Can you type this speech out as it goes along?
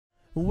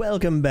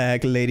Welcome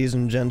back, ladies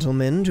and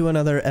gentlemen, to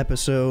another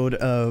episode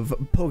of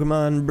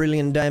Pokemon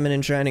Brilliant Diamond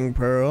and Shining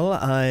Pearl.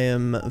 I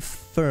am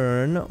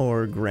Fern,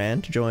 or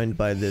Grant, joined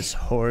by this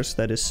horse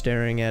that is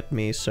staring at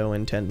me so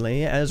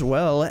intently, as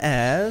well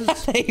as...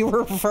 You were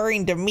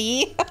referring to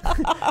me?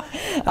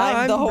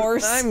 I'm the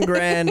horse. I'm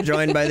Grant,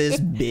 joined by this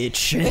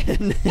bitch.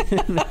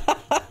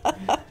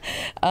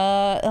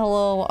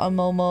 Hello, I'm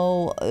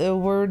Momo.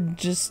 We're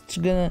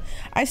just gonna...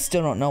 I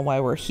still don't know why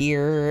we're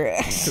here.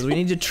 Because we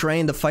need to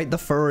train to fight the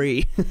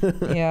furry.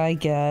 Yeah, I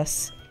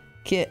guess.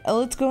 Okay,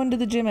 let's go into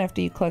the gym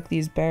after you collect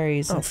these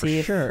berries and see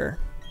if... sure.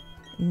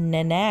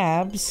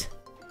 Nanabs.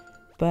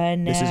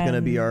 Banabs. This is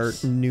gonna be our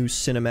new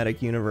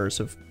cinematic universe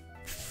of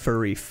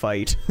furry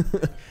fight.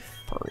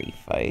 Furry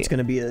fight. It's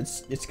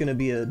gonna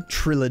be a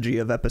trilogy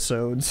of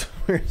episodes.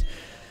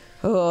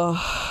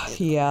 Oh,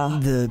 yeah.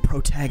 The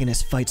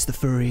protagonist fights the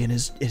furry and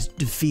is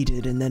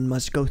defeated and then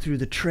must go through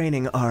the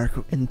training arc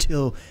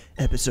until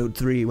episode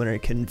 3 when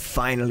it can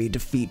finally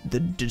defeat the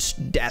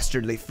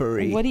dastardly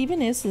furry. What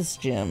even is this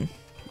gym?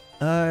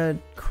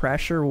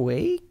 Crasher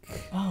Wake?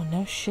 Oh,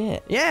 no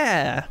shit.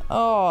 Yeah!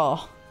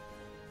 Oh.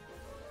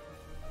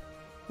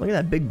 Look at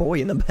that big boy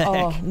in the back.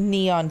 Oh,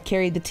 Neon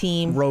carried the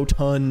team.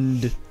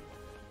 Rotund.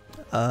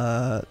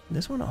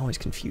 This one always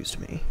confused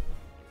me.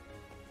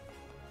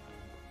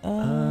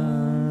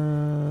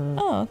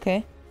 Oh,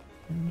 okay.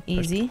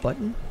 Easy.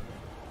 Button.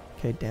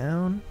 Okay,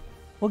 down.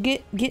 Well,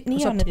 get What's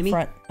Neon up, in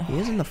front. He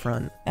is in the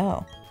front.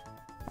 Oh,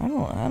 I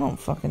don't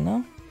fucking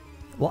know.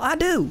 Well, I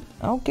do.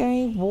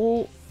 Okay,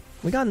 well,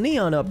 We got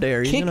Neon up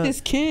there. He's kick gonna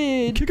this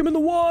kid. kick him in the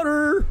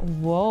water.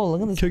 Whoa,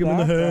 look at this. Kick him in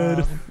the head.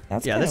 background.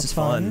 That's Yeah, kinda this is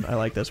fun. I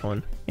like this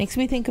one. Makes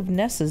me think of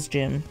Nessa's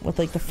gym with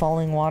like the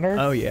falling water.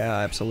 Oh yeah,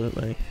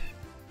 absolutely.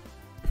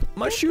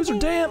 My shoes are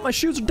damp. My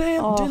shoes are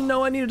damp. Oh. Didn't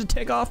know I needed to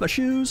take off my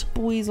shoes.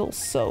 Weasel's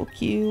so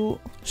cute.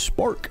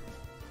 Spark.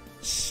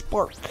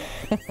 Spark.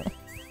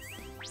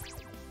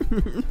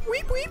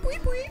 Weep, weep,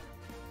 weep, weep.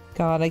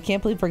 God, I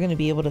can't believe we're gonna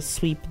be able to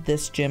sweep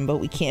this gym, but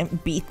we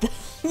can't beat the,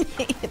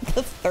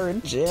 the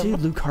third gym. Dude,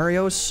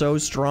 Lucario is so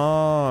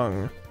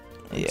strong.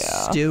 Yeah.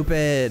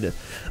 Stupid.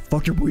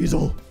 Fuck your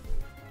weasel.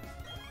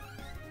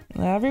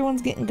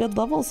 Everyone's getting good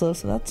levels though,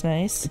 so that's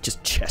nice. It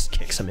just chest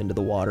kicks him into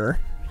the water.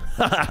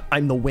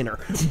 I'm the winner.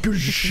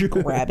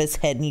 Grab his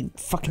head and you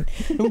fucking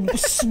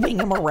swing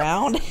him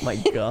around. My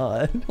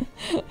god.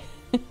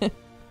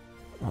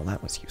 Well,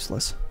 that was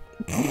useless.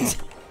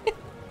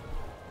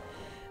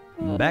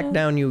 Back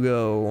down you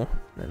go.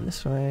 And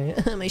this way.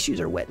 My shoes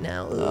are wet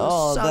now. Ugh,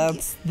 Oh, soggy.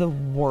 that's the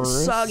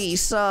worst. Soggy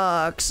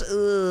socks.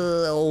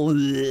 Ugh.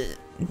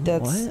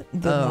 That's What?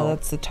 no,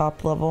 that's the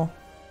top level.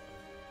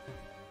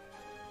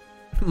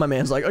 My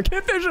man's like, I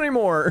can't fish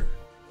anymore.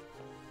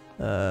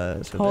 So Oh,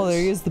 this- there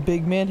he is, the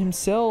big man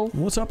himself.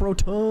 What's up,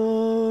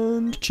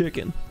 Rotund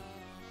Chicken?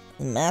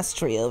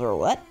 Mastery over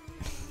what?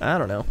 I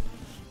don't know.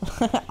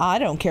 I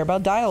don't care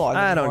about dialogue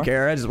I anymore. don't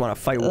care. I just want to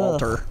fight Ugh.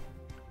 Walter.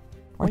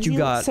 Why What does you he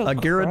look got? so A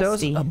Gyarados?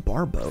 crusty? A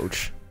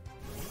Barboach.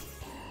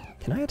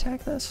 Can I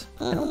attack this?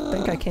 I don't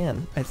think I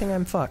can. I think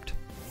I'm fucked.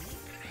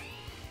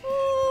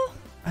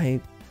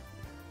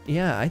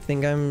 Yeah, I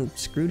think I'm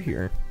screwed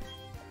here.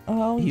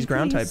 Oh, He's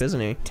ground type, please isn't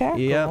he? tackle.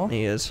 Yep,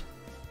 he is.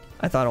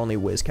 I thought only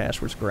Wizcash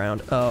was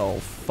ground. Oh,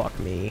 fuck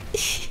me.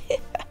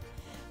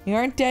 You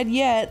aren't dead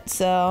yet,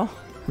 so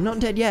I'm not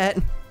dead yet.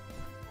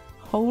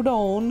 hold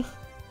on.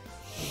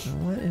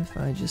 What if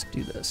I just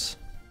do this?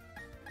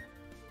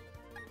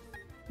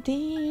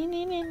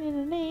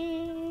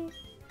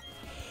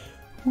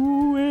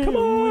 Come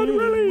on,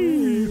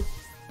 Willie!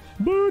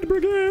 Bird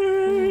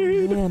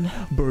Brigade! Oh, man.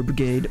 Bird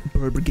Brigade,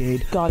 Bird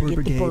Brigade, Gotta Bird get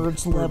the Brigade,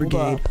 birds Bird leveled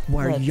Brigade. up.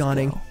 Why are you Let's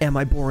yawning? go. Am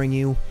I boring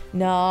you?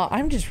 No,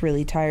 I'm just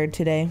really tired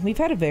today. We've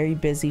had a very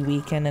busy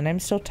weekend, and I'm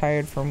still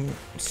tired from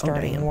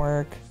starting damn.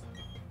 work.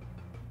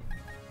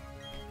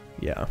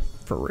 Yeah,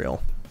 for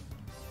real.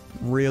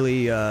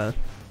 Really,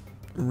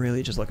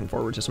 really just looking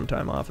forward to some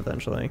time off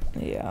eventually.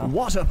 Yeah.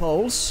 Water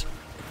pulse!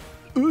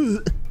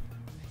 Ugh.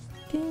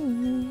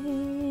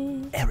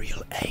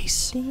 Aerial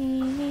Ace.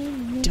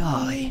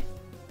 Die.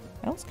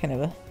 That was kind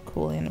of a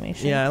cool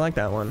animation. Yeah, I like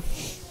that one.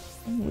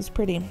 It was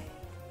pretty.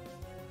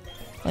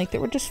 Like they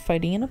were just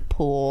fighting in a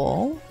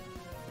pool.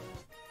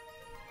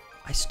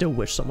 I still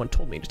wish someone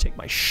told me to take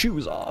my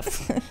shoes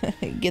off.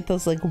 Get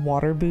those like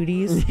water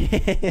booties.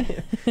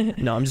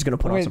 No, I'm just gonna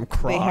put on Where some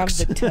Crocs.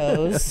 They have the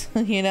toes,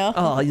 you know?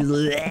 Oh,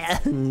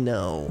 bleh,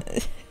 no.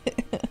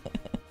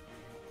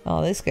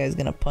 Oh, this guy's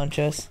gonna punch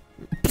us.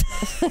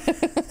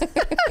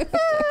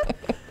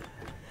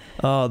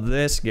 Oh,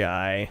 this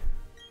guy.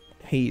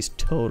 He's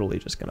totally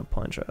just gonna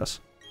punch us.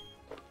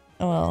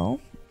 Well,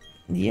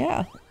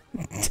 yeah.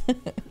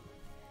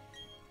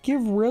 Give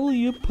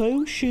Relly a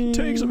potion.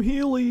 Take some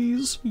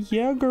Heelys.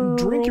 Yeah, girl.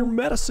 Drink your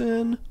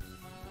medicine.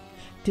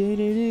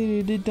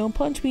 Don't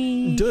punch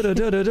me. Don't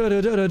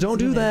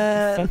do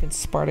that. Fucking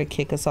Sparta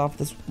kick us off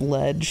this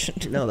ledge.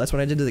 No, that's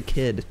what I did to the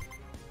kid.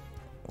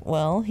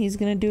 Well, he's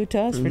gonna do it to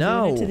us for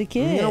doing it to the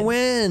kid. I'm gonna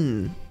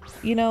win.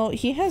 You know,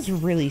 he has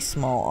really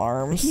small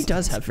arms. He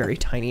does have very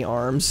tiny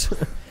arms.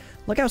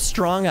 Look how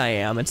strong I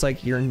am. It's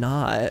like, you're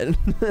not.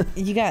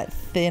 You got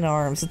thin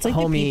arms. It's like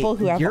Homie, the people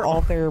who have you're-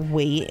 all their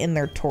weight in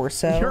their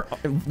torso.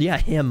 Yeah,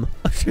 him.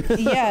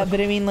 Yeah, but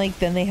I mean, like,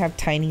 then they have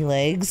tiny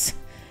legs.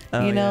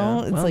 Oh, you know?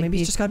 yeah. It's Well, like maybe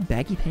he's just got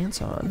baggy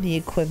pants on. the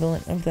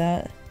equivalent of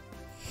that.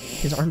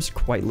 His arms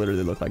quite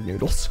literally look like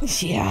noodles.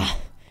 Yeah.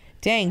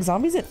 Dang,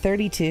 zombies at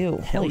 32.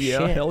 Hell Holy yeah,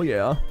 shit. hell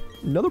yeah.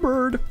 Another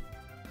bird.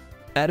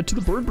 Added to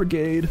the bird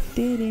brigade.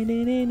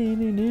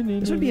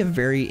 This would be a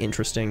very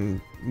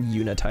interesting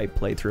Unitype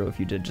playthrough if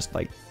you did just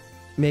like,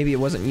 maybe it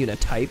wasn't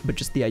Unitype, but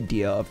just the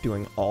idea of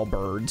doing all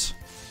birds.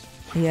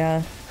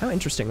 Yeah. How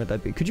interesting would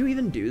that be? Could you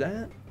even do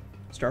that?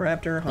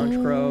 Staraptor,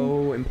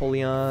 Honchcrow,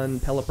 Empoleon,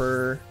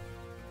 Pelipper.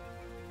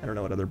 I don't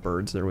know what other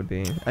birds there would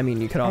be. I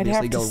mean, you could I'd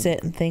obviously have to go.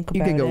 sit and think about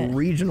You it. could go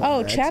regional.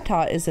 Oh, next.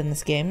 Chatot is in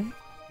this game.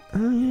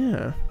 Oh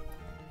yeah.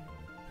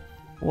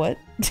 What?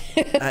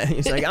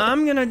 He's like,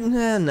 I'm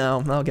gonna.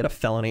 No, I'll get a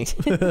felony.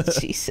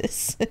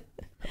 Jesus.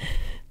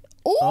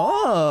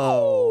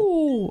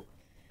 Oh.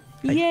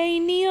 Yay,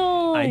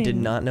 Neon! I did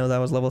not know that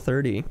was level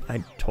 30.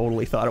 I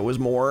totally thought it was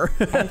more.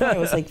 I thought it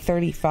was like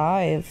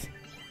 35.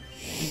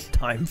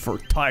 Time for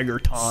tiger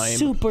time.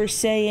 Super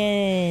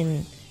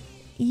Saiyan!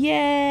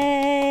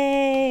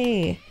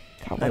 Yay!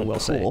 God, what I a will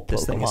say, cool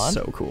this thing is Pokemon.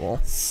 so cool.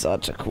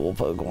 Such a cool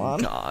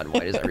Pokemon. God, why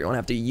does everyone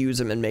have to use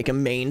him and make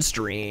him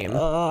mainstream?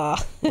 Ugh.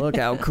 Look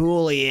how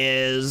cool he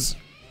is.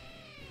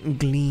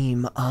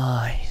 Gleam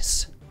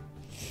eyes.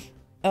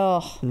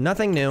 Oh,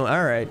 Nothing new.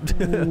 All right.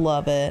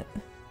 love it.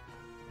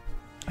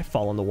 I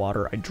fall in the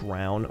water. I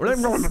drown.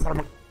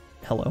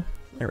 Hello.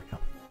 There we go.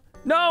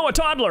 No, a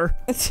toddler.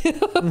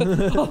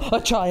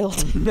 A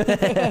child.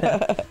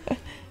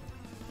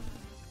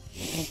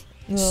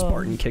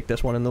 Spartan kicked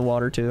this one in the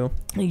water too.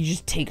 You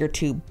just take her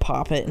tube,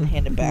 pop it, and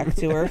hand it back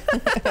to her.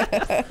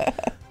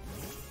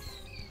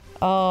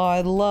 Oh, I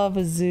love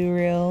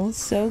Azuriel.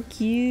 So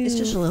cute. It's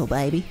just a little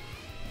baby.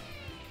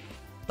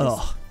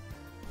 Oh,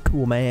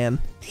 cool man.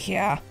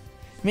 Yeah.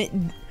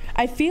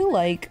 I feel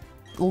like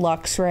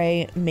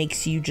Luxray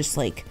makes you just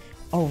like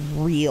a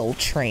real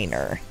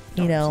trainer.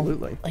 You know?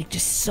 Absolutely. Like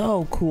just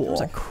so cool. It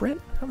was a crit.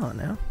 Come on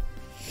now.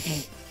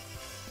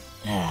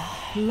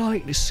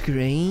 Light the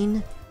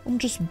screen. I'm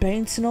just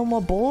bouncing on my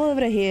ball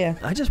over here.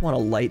 I just want a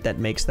light that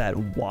makes that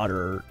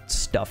water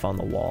stuff on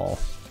the wall.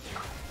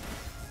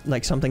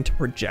 Like something to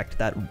project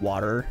that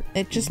water.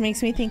 It just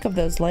makes me think of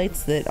those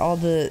lights that all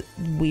the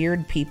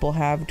weird people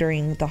have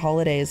during the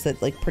holidays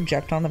that like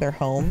project onto their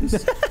homes.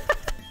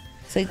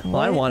 It's like, Well,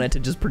 I what? want it to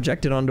just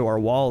project it onto our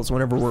walls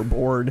whenever we're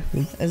bored.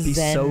 It'd be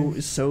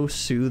Zen. so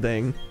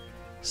soothing.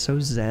 So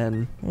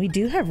zen. We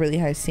do have really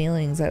high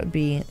ceilings. That would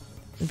be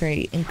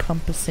very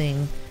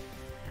encompassing.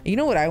 You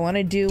know what I want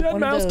to do? Dead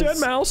One mouse, of those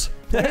dead mouse.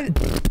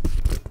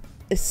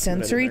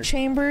 sensory there.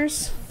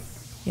 chambers.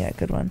 Yeah,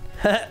 good one.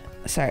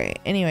 Sorry.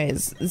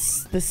 Anyways,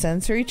 the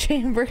sensory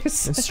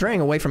chambers. It's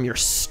straying away from your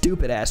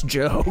stupid ass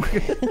joke.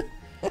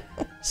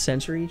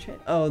 Sensory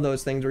Oh,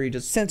 those things where you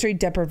just... Sensory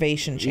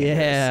deprivation chambers.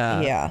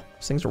 Yeah. Yeah.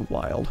 Those things are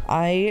wild.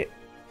 I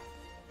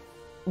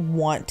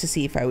want to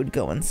see if I would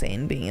go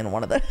insane being in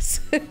one of those.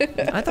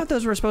 I thought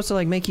those were supposed to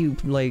like make you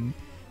like...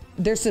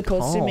 They're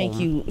supposed to make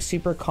Calm. you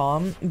super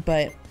calm,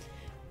 but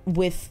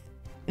with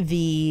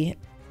you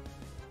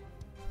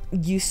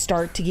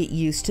start to get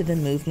used to the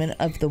movement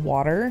of the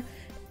water,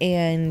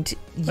 and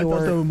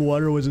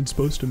water wasn't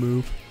supposed to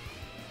move.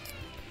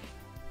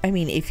 I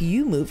mean, if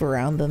you move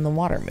around, then the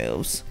water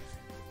moves.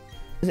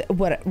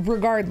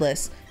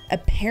 Regardless,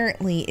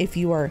 apparently, if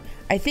you are,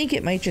 I think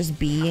it might just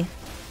be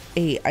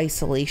a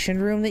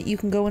isolation room that you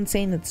can go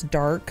insane. That's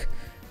dark,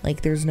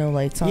 like there's no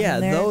lights on. Yeah,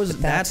 in there, those.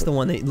 but That's the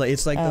one that like,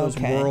 it's like those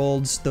Okay.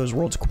 world's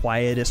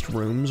quietest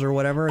rooms or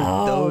whatever.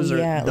 Oh, those are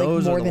yeah,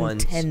 those like more are the than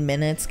ones. 10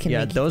 minutes can Yeah,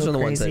 make you those go are the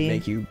ones that crazy.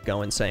 make you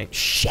go insane.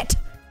 Shit.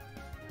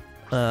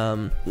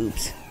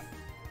 Oops.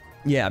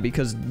 Yeah,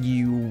 because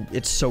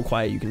it's so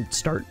quiet you can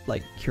start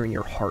like hearing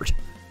your heart.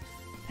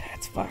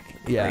 That's fucking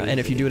Yeah, and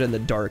if you crazy. do it in the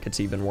dark, it's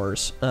even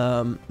worse.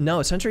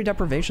 No, sensory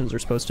deprivations are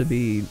supposed to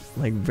be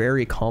like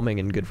very calming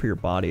and good for your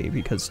body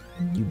because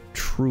you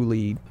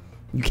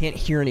can't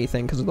hear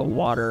anything because of the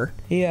water.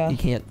 Yeah. You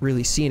can't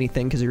really see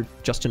anything because you're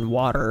just in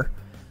water.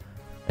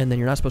 And then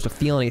you're not supposed to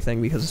feel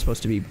anything because it's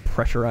supposed to be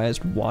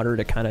pressurized water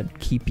to kind of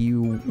keep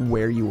you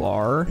where you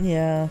are.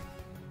 Yeah.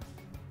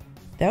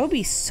 That would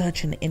be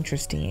such an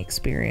interesting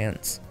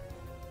experience.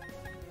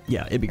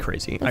 Yeah, it'd be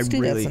crazy. Let's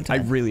do that sometime.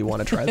 I really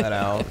want to try that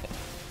out.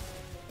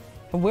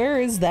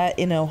 Where is that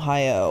in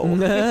Ohio?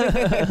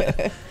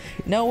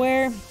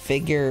 Nowhere?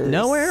 Figures.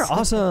 Nowhere?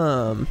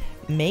 Awesome.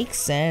 Makes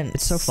sense.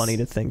 It's so funny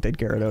to think that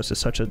Gyarados is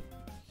such a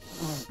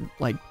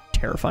like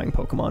terrifying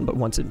Pokemon, but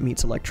once it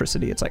meets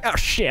electricity, it's like, oh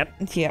shit.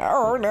 Yeah.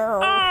 Oh no.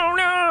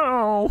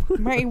 Oh no.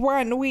 My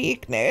one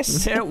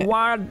weakness.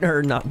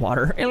 Water, not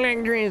water,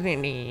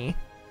 electricity.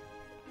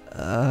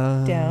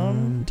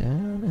 Down.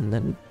 Down, and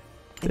then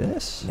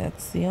this.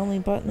 That's the only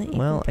button that you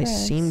Well, can I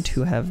press. seem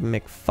to have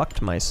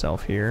McFucked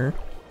myself here.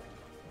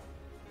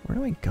 Where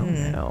do I go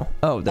now?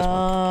 Oh, this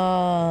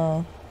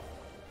one.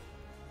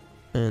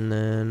 And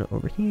then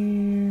over here.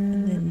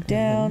 And then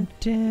down. And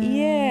then down.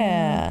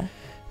 Yeah.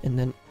 And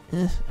then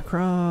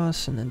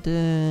across, and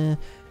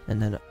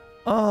then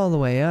all the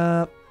way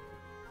up.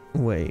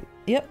 Wait.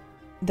 Yep.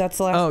 That's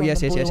the last Oh, one. yes,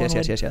 The yes, blue yes, yes, one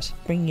yes, would yes, yes.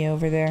 Bring you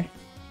over there.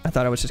 I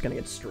thought I was just gonna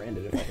get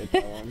stranded if I did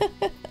that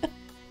one.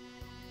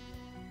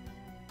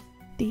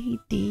 Dee,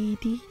 dee,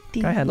 dee,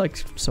 dee. Guy had like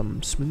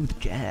some smooth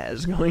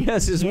jazz going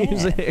as his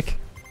music.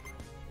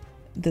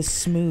 The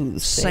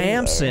smooth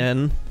sailor.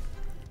 Samson.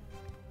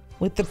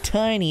 With the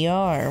tiny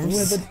arms.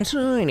 With the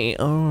tiny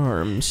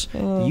arms.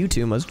 You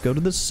two must go to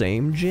the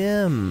same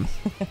gym.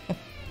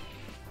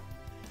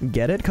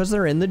 Get it? Because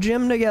they're in the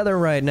gym together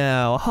right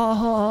now. Ha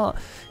ha.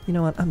 You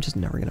know what? I'm just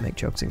never gonna make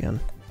jokes again.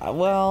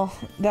 Well,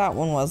 that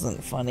one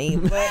wasn't funny,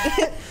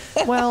 but...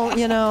 Well,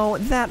 you know,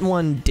 that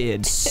one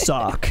did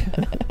suck.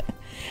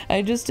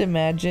 I just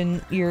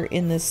imagine you're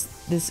in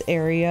this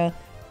area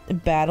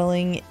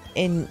battling,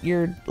 and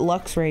your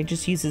Luxray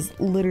just uses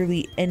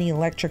literally any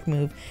electric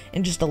move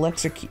and just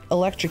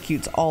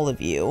electrocutes all of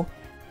you.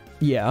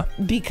 Yeah.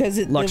 Because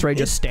Luxray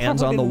just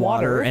stands on the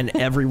water and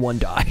everyone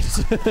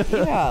dies.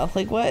 Yeah,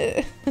 like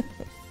what?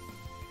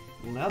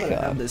 Well, now that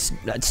I have this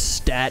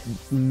stat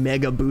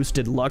mega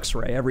boosted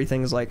Luxray,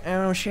 everything's like,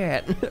 oh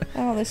shit.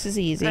 Oh, this is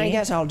easy. I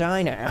guess I'll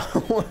die now.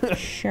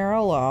 Sure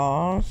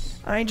loss.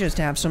 I just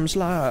have some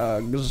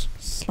slugs.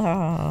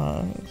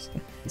 Slugs.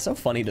 It's so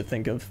funny to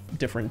think of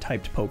different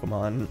typed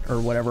Pokemon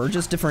or whatever,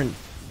 just different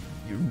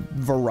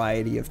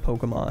variety of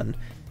Pokemon,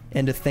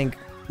 and to think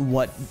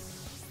what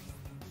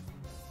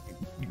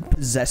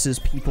possesses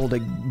people to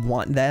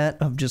want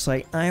that, of just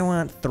like, I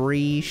want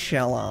 3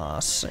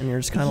 Shellos, and you're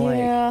just kind of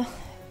like,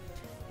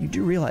 you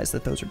do realize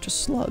that those are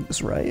just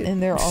slugs, right?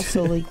 And they're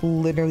also like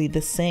literally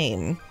the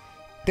same.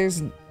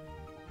 There's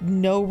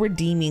no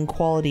redeeming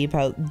quality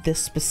about this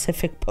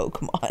specific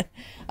Pokemon.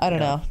 I don't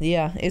know.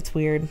 Yeah, it's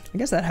weird. I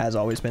guess that has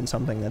always been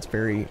something that's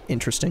very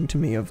interesting to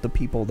me, of the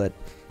people that,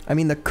 I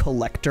mean, the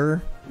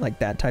collector, like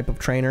that type of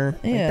trainer,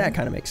 like that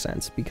kind of makes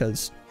sense,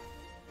 because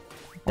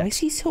why is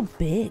he so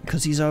big?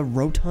 Because he's a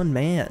rotund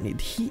man.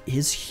 He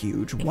is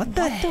huge. What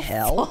the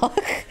hell?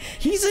 Fuck?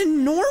 He's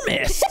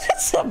enormous.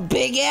 That's a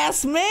big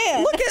ass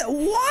man. Look at,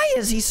 why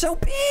is he so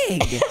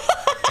big?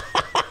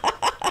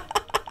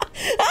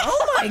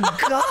 Oh my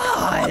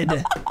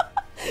god.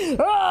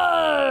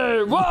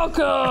 Hey,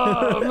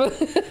 welcome.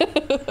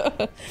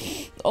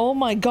 Oh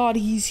my god,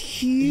 he's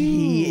huge.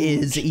 He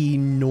is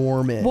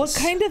enormous. What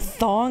kind of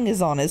thong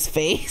is on his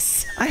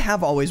face? I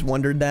have always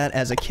wondered that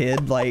as a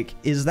kid. Like,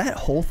 is that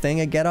whole thing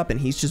a getup and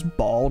he's just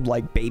bald,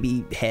 like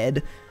baby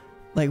head?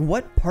 Like,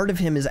 what part of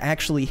him is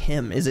actually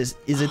him? Is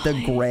it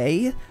the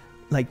gray?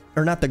 Like,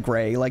 or not the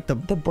gray, like the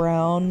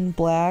brown,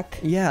 black?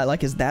 Yeah,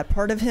 like, is that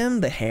part of him?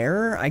 The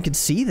hair? I could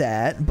see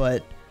that,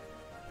 but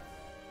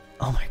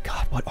oh my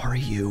god, what are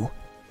you?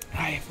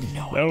 I have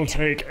no idea. They'll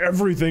take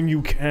everything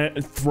you can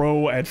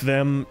throw at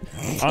them.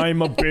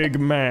 I'm a big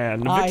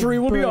man. Victory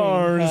will be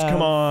ours.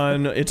 Come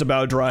on. It's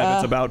about drive.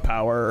 It's about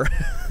power.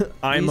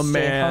 I'm a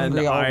man.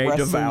 I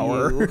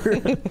devour.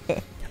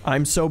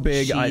 I'm so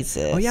big.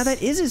 Jesus. Oh yeah,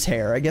 that is his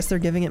hair. I guess they're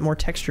giving it more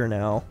texture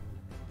now.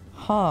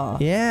 Huh.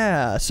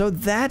 Yeah, so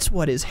that's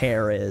what his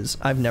hair is.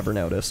 I've never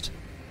noticed.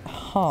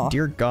 Huh.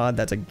 Dear God,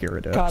 that's a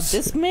Gyarados. God,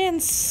 this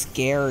man's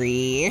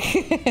scary.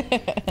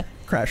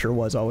 Crasher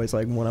was always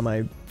like one of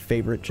my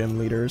favorite gym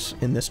leaders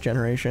in this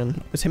generation.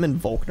 It was him and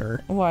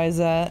Volkner. Why is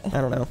that?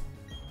 I don't know.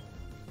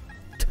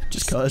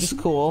 Just cuz. Just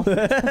cool.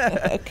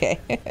 Okay.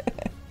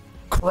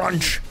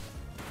 Crunch.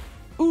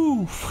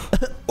 Oof.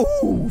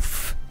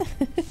 Oof.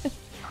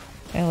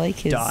 I like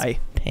his Die.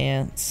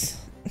 pants.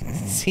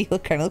 See, he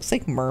kind of looks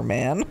like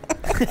Merman.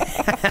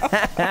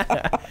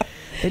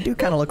 They do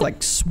kind of look like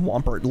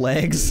Swampert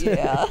legs.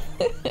 Yeah.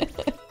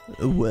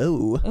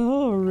 Whoa.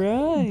 All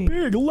right.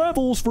 Big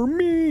levels for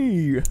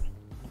me.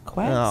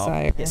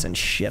 Quagsire. Oh, piss and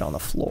shit on the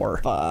floor.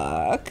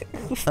 Fuck.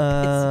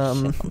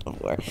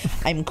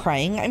 I'm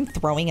crying. I'm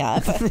throwing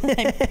up. I'm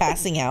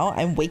passing out.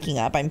 I'm waking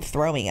up. I'm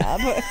throwing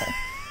up.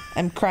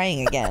 I'm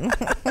crying again.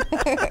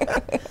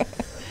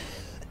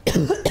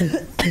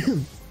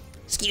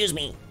 Excuse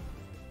me.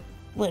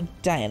 We're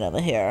dying over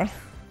here.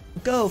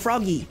 Go,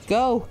 Froggy.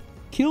 Go.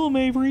 Kill him,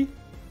 Avery.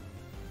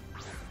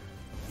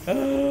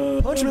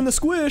 Punch him in the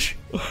squish.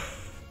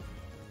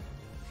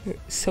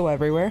 So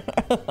everywhere.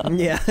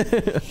 Yeah.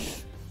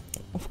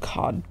 Oh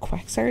god,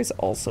 Quagsire is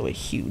also a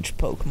huge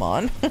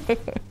Pokemon.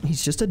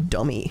 He's just a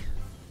dummy.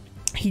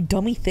 He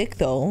dummy thick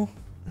though.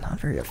 Not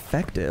very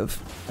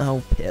effective.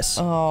 Oh, piss.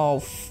 Oh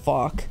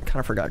fuck. Kind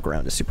of forgot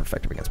ground is super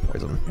effective against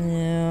poison.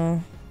 Yeah.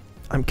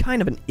 I'm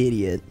kind of an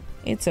idiot.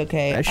 It's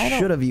okay. I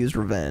should have used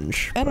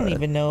revenge. I don't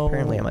even know.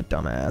 Apparently I'm a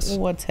dumbass.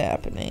 What's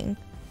happening?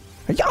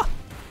 Yeah.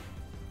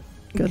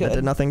 Good, that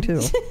did nothing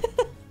too.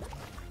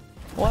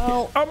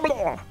 Well,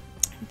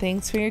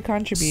 thanks for your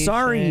contribution.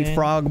 Sorry,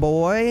 Frog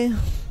Boy.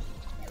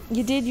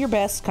 You did your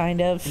best,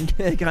 kind of.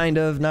 Kind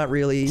of, not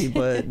really,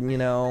 but you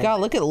know.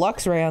 God, look at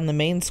Luxray on the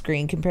main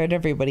screen compared to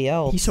everybody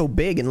else. He's so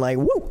big and like,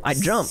 woo, I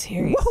jump.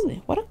 Seriously,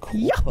 woo. what a cool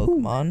Yahoo.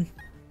 Pokemon.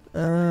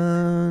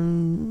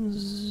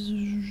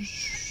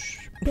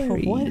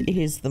 Berry. What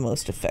is the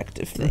most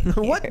effective thing here?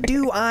 What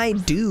do I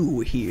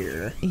do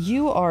here?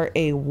 You are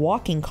a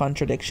walking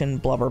contradiction,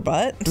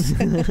 blubberbutt.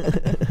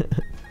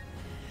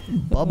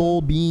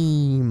 Bubble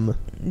beam.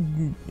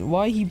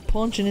 Why he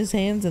punching his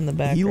hands in the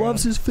background? He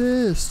loves his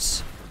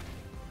fists.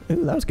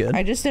 Ooh, that was good.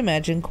 I just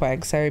imagine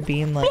Quagsire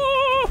being like...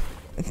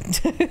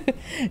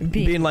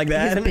 being like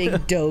that? His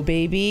big dough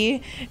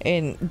baby,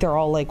 and they're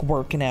all like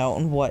working out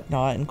and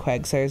whatnot, and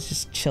Quagsire's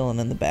just chilling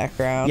in the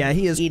background. Yeah,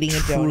 he is eating a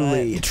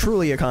donut.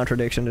 truly a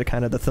contradiction to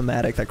kind of the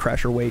thematic that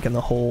Crasher Wake and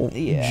the whole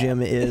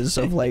gym is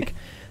of like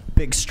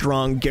big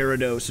strong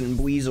Gyarados and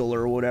Weasel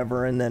or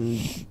whatever, and then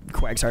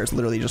Quagsire's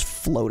literally just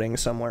floating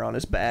somewhere on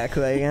his back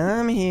like,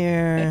 I'm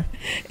here.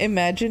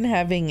 Imagine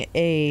having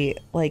a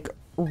like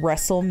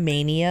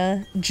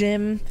WrestleMania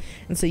gym,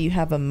 and so you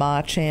have a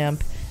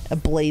Machamp, a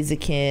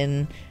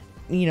Blaziken,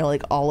 you know,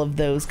 like all of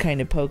those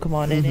kind of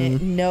Pokemon in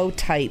it. No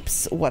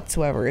types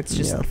whatsoever. It's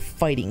just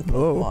fighting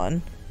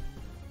Pokemon.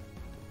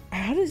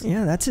 How does...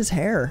 Yeah, that's his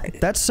hair.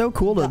 That's so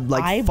cool to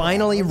like eyebrows.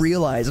 Finally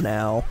realize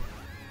now.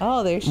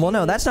 Oh, there's... Well,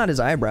 no, that's not his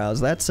eyebrows.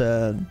 That's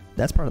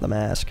part of the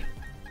mask.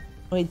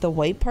 Wait, the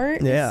white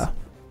part? Yeah.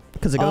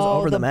 Because it goes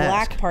over the mask. The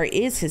black part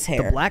is his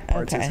hair. The black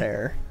part's his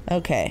hair.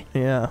 Okay.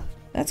 Yeah.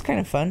 That's kind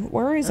of fun.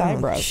 Where are his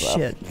eyebrows,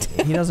 shit.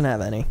 He doesn't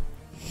have any.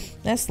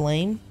 That's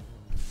lame.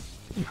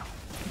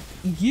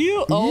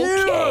 You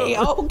okay?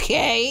 Yeah.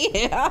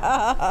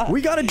 Okay.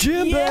 We got a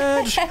gym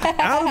badge.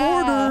 Out of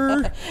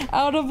order.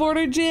 Out of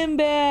order gym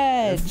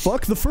badge.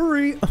 Fuck the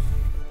furry.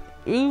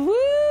 Woo!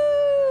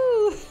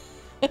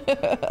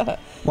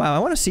 Wow, I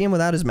want to see him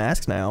without his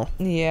mask now.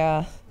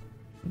 Yeah,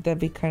 that'd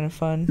be kind of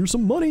fun. Here's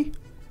some money.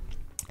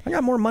 I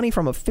got more money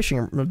from a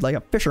fisherman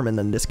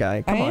than this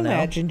guy. Come on now. I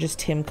imagine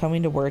just him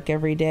coming to work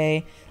every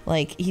day,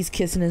 like he's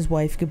kissing his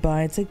wife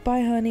goodbye. It's like, bye,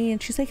 honey,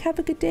 and she's like, have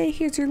a good day.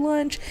 Here's your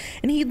lunch,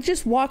 and he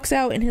just walks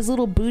out in his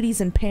little booties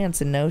and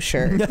pants and no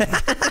shirt.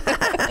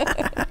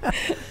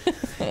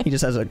 He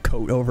just has a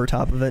coat over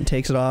top of it and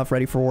takes it off,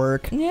 ready for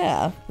work.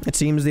 Yeah. It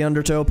seems the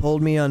Undertow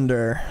pulled me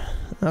under.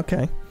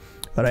 Okay.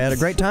 But I had a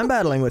great time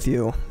battling with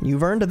you.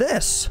 You've earned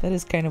this. That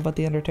is kind of what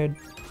the Undertow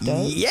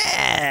does.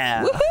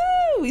 Yeah! Woohoo!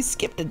 We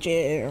skipped a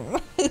gym.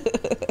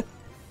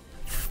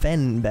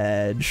 Fen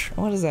badge.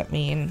 What does that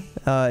mean?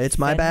 It's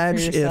my Fen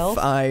badge if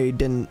I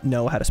didn't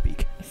know how to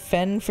speak.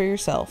 Fen for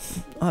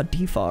yourself. Oh,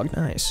 defog.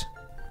 Nice.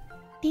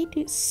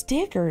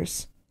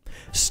 Stickers.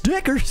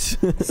 Stickers!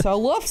 So I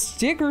love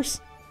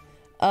stickers.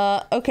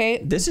 Okay.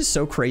 This is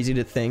so crazy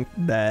to think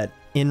that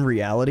in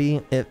reality,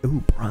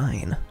 ooh,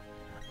 Brine.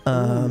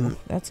 Ooh,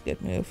 that's a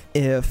good move.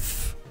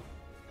 If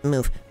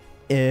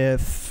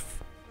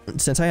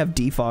since I have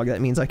defog,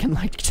 that means I can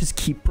like just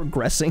keep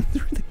progressing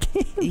through the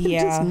game.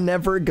 Yeah. Just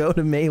never go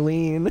to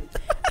Maylene.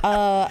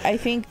 I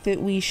think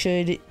that we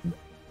should,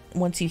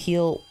 once you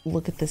heal,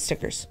 look at the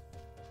stickers.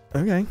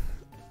 Okay.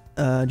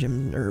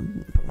 Gym or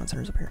Pokemon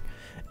Center's up here.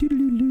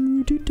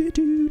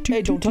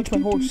 Hey, don't touch my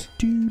horse.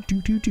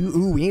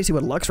 Ooh, we need to see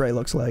what Luxray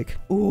looks like.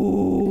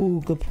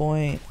 Ooh, good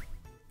point.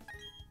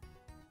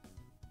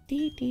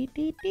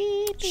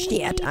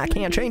 Shit, I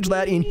can't change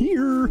that in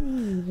here.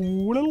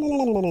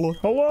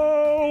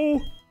 Hello.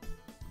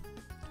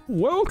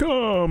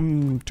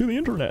 Welcome to the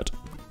internet.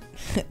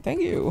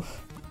 Thank you.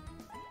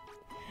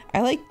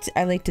 I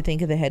like to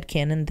think of the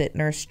headcanon that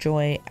Nurse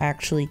Joy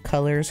actually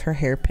colors her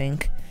hair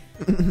pink.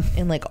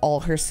 And like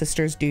all her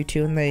sisters do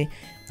too, and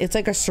it's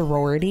like a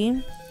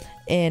sorority,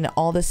 and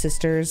all the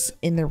sisters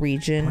in the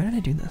region, why did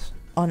I do this?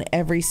 On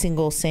every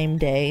single same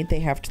day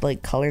they have to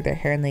like color their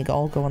hair, and they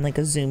all go on like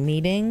a Zoom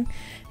meeting,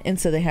 and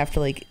so they have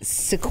to like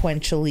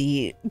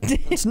sequentially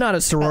it's not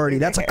a sorority,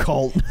 that's a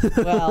cult.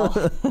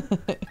 Well,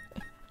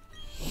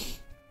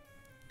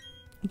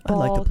 I'd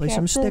like to play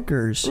some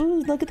stickers.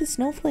 Ooh, look at the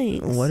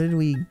snowflakes. What did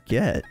we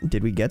get?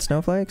 Did we get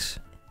snowflakes?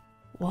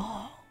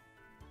 Whoa.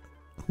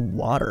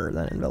 Water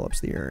that envelops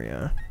the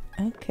area.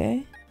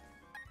 Okay.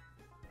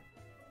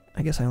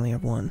 I guess I only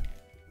have one.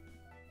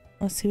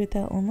 Let's see what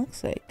that one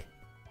looks like.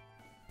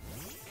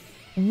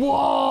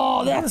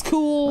 Whoa, that's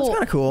cool. That's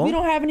kind of cool. We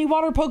don't have any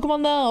water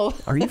Pokemon though.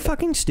 Are you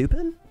fucking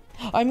stupid?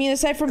 I mean,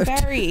 aside from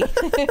Barry.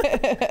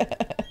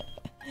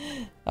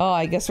 Oh,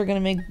 I guess we're gonna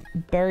make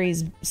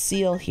Barry's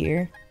seal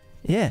here.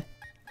 Yeah.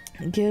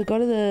 Go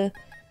to the...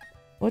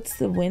 What's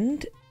the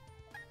wind?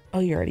 Oh,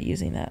 you're already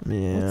using that.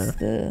 Yeah. What's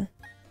the...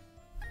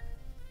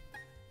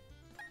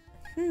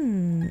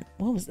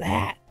 What was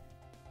that?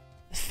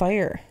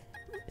 Fire.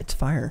 It's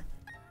fire.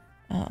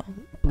 Oh.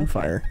 Blue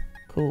fire.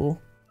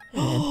 Cool.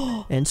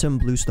 And some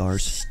blue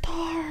stars.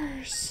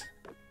 Stars.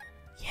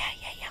 Yeah,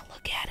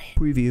 look at it.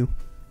 Preview.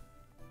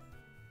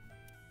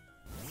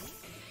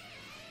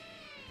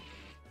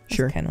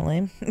 Sure. Kind of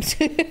lame.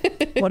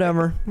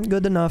 Whatever.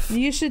 Good enough.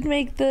 You should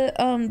make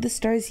the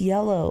stars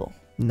yellow.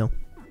 No.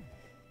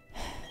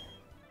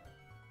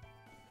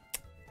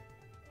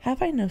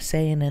 Have I no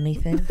say in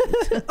anything?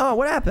 Oh,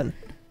 what happened?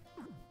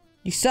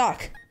 You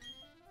suck.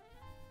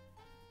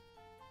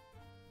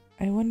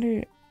 I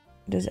wonder,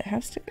 does it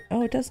have sticker?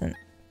 Oh, it doesn't.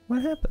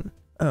 What happened?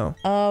 Oh.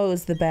 Oh, it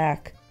was the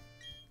back.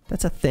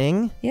 That's a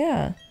thing?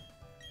 Yeah.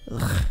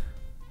 Ugh.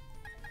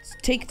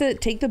 Take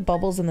the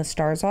bubbles and the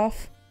stars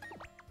off.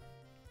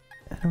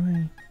 How do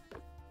I?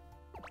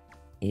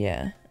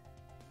 Yeah.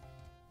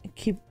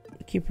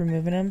 Keep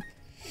removing them.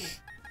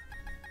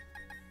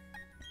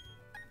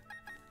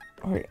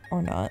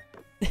 Or not.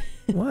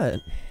 What?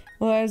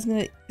 Well, I was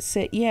gonna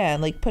say, yeah,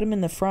 like put them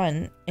in the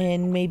front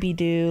and maybe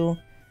do...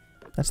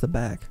 That's the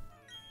back.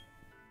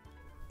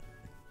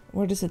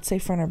 Where does it say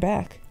front or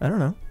back? I don't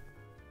know.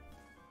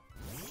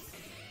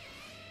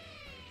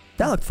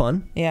 That looked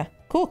fun. Yeah.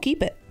 Cool,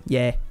 keep it.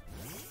 Yeah.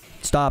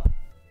 Stop.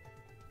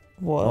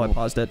 Whoa. Oh, I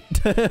paused it.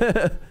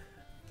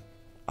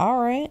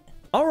 Alright.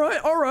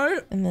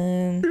 Alright. And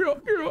then...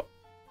 Yeah.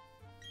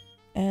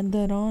 Add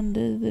that on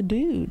to the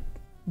dude.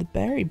 The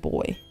berry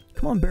boy.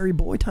 Come on, berry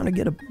boy, time to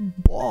get a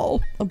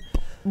ball. A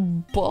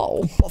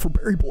ball. Ball for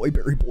berry boy,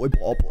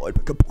 ball boy.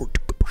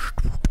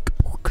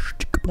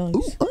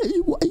 Nice.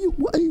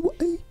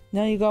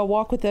 Now you gotta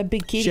walk with that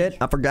big kitty. Shit,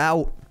 I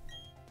forgot.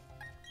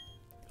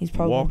 He's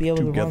probably gonna be able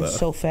to run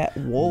so fast.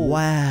 Whoa.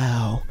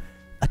 Wow.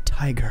 A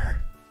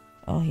tiger.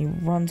 Oh, he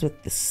runs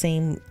with the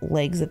same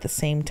legs at the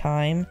same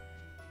time.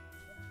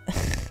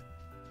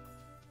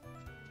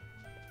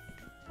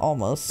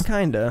 Almost.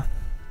 Kinda.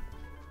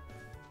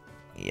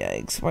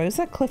 Yikes. Why is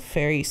that Cliff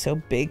Fairy so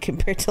big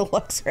compared to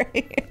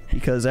Luxray?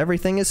 Because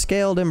everything is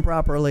scaled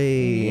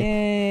improperly.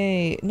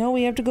 Yay. No,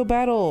 we have to go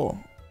battle.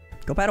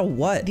 Go battle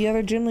what? The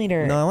other gym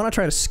leader. No, I want to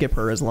try to skip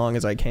her as long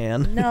as I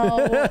can. No.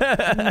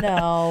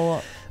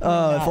 No.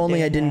 Oh, if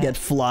only I didn't get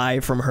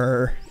fly from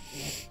her.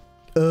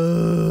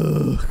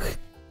 Ugh.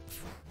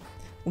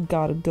 We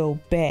gotta go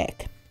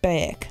back.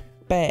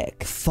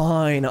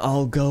 Fine,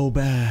 I'll go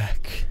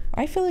back.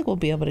 I feel like we'll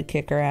be able to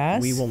kick her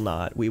ass. We will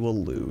not. We will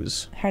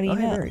lose. How do you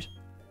know?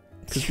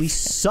 Because we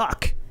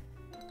suck.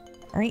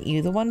 Aren't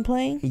you the one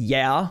playing?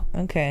 Yeah.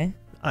 Okay.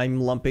 I'm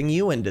lumping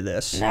you into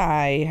this.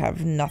 I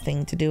have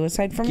nothing to do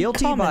aside from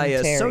Guilty commentary.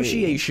 by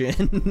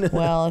association.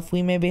 Well, if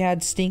we maybe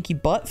had Stinky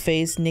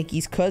Buttface,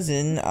 Nikki's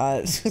cousin,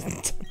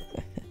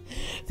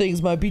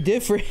 things might be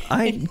different.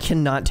 I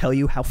cannot tell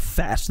you how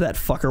fast that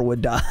fucker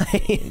would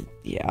die.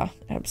 Yeah,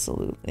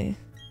 absolutely.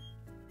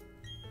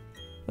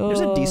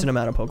 There's a decent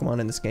amount of Pokemon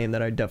in this game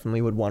that I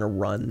definitely would want to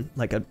run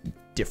like a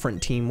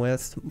different team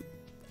with,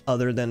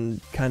 other than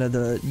kind of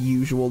the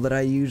usual that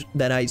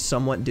I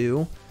somewhat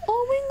do.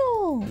 Oh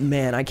my god.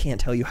 Man, I can't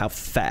tell you how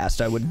fast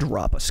I would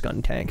drop a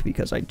Skuntank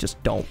because I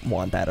just don't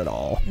want that at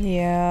all.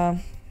 Yeah.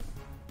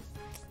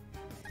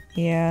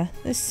 Yeah,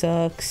 this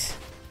sucks.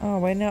 Oh,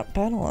 why not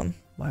battle him?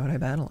 Why would I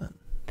battle him?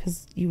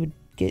 Because you would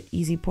get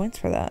easy points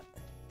for that.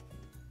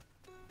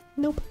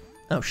 Nope.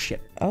 Oh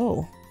shit.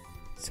 Oh.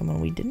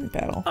 Someone we didn't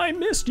battle. I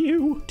missed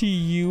you. Do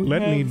you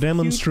Let me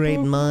demonstrate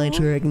my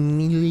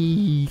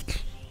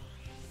technique.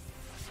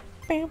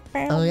 I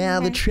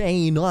have a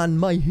chain on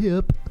my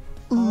hip.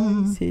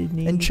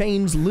 And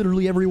chains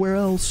literally everywhere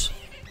else.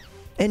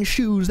 And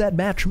shoes that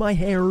match my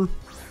hair. Could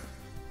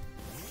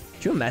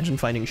you imagine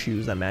finding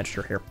shoes that matched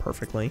your hair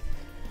perfectly?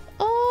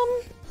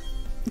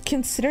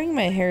 Considering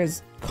my hair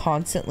is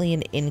constantly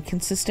an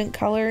inconsistent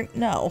color,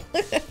 no.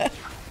 Could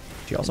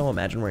you also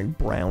imagine wearing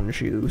brown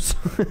shoes?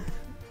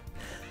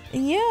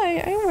 Yeah,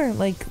 I wear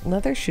like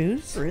leather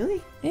shoes. Really?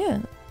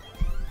 Yeah.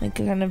 Like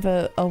kind of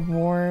a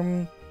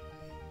warm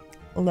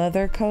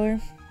leather color.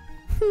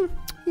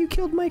 You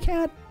killed my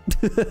cat.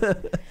 I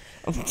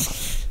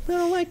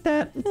don't like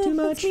that too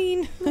much. That's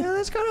mean. Yeah,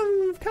 that's kind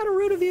of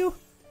rude of you.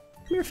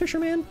 Come here,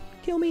 fisherman.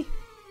 Kill me.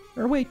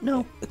 Or wait,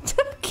 no.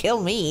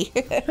 Kill me.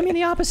 I mean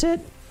the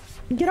opposite.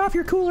 Get off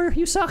your cooler.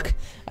 You suck.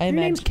 Your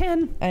name's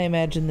Ken. I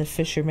imagine the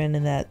fisherman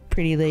and that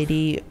pretty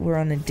lady were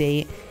on a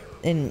date,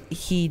 and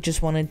he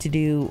just wanted to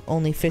do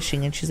only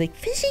fishing, and she's like,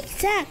 fishing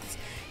sucks.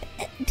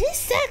 This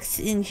sucks.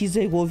 And he's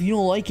like, well, if you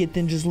don't like it,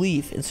 then just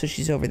leave. And so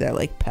she's over there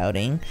like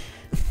pouting,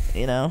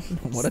 you know.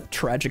 What a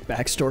tragic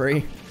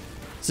backstory.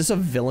 Is this a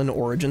villain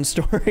origin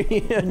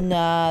story?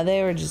 Nah,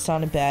 they were just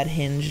on a bad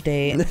hinge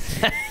date.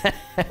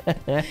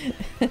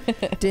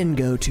 Didn't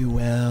go too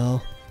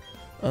well.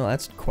 Oh,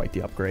 that's quite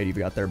the upgrade you've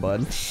got there,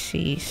 bud.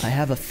 Sheesh. I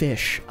have a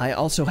fish. I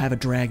also have a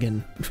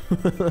dragon.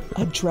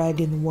 A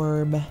dragon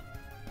worm.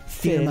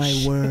 Fear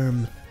my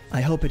worm. I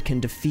hope it can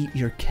defeat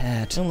your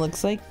cat. It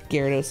looks like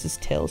Gyarados'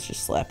 tail's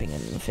just slapping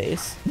him in the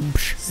face.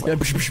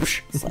 Slap.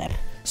 Slap.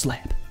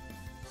 Slap.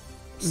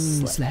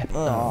 Slap.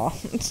 Oh.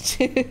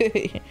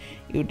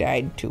 You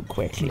died too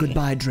quickly.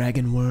 Goodbye,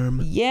 dragon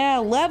worm. Yeah,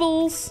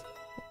 levels.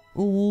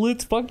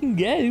 Let's fucking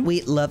go.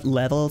 We love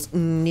levels.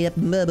 Yep.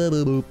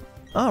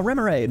 Oh,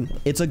 Remoraid.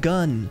 It's a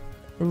gun.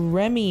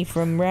 Remy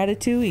from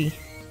Ratatouille.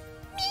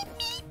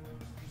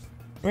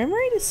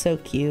 Remoraid is so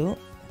cute.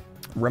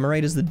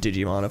 Remoraid is the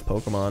Digimon of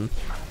Pokemon.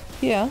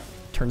 Yeah.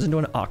 Turns into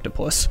an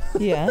octopus.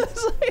 Yeah.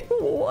 It's like,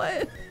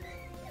 what?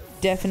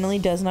 Definitely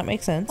does not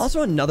make sense.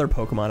 Also, another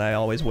Pokemon I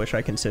always wish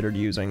I considered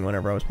using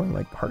whenever I was playing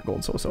like Heart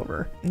Gold, Soul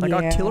Silver. Like,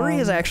 yeah. Octillery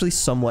is actually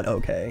somewhat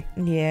okay.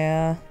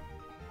 Yeah.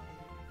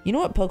 You know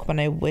what Pokemon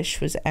I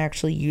wish was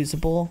actually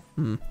usable?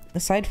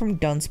 Aside from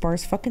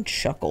Dunsparce, fucking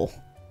Shuckle.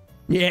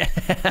 Yeah.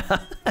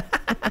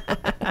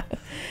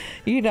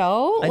 You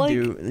know? I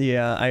do.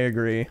 Yeah, I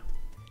agree.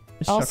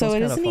 Also,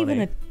 it isn't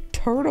even a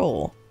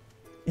turtle.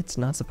 It's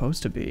not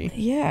supposed to be.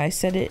 Yeah, I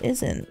said it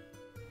isn't.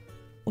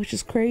 Which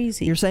is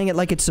crazy. You're saying it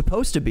like it's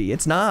supposed to be.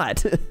 It's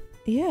not.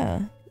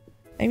 Yeah.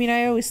 I mean,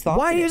 I always thought...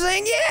 Why are you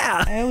saying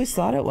yeah? I always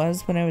thought it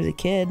was when I was a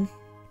kid.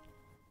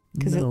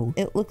 Because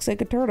it looks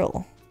like a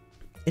turtle.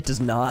 It does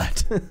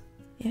not.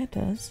 Yeah, it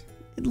does.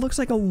 It looks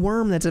like a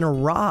worm that's in a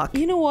rock.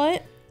 You know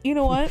what? You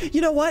know what?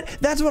 You know what?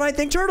 That's what I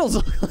think turtles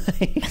look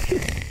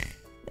like.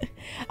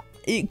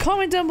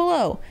 Comment down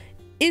below.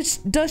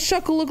 Does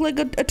Shuckle look like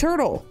a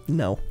turtle?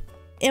 No.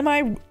 Am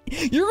I...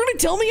 You're gonna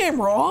tell me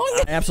I'm wrong?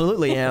 I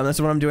absolutely am. That's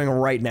what I'm doing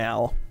right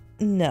now.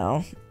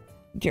 No.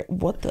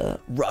 What the...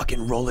 Rock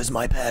and roll is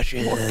my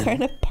passion. What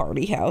kind of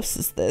party house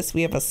is this?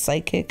 We have a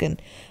psychic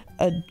and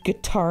a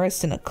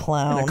guitarist and a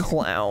clown. And a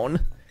clown.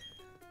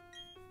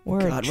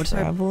 We're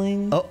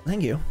traveling. Oh,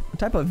 thank you. What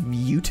type of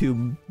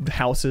YouTube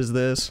house is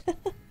this?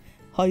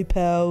 Hype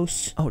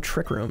house. Oh,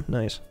 trick room.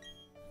 Nice.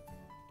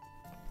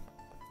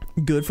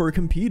 Good for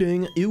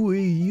competing.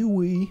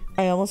 Ewy.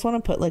 I almost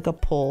want to put like a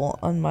poll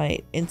on my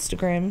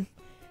Instagram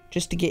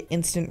just to get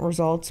instant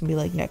results and be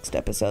like, next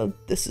episode,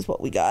 this is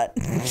what we got.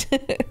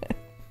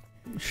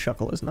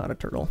 Shuckle is not a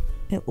turtle.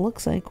 It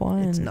looks like one.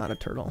 It's not a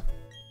turtle.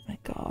 My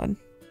God.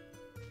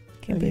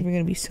 Can't believe you're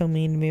going to be so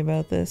mean to me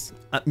about this.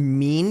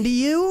 Mean to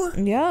you?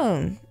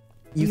 Yeah.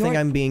 You think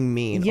I'm being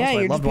mean? Yeah, also,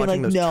 you're I loved just being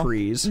watching like, those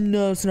trees.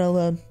 No, it's not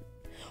allowed.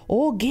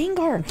 Oh,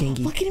 Gengar.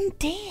 Genki. Look at him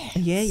dance.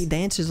 Yeah, he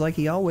dances like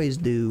he always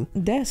do.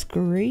 That's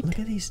great. Look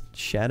at these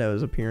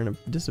shadows appear and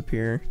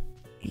disappear.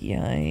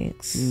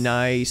 Yikes.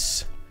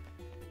 Nice.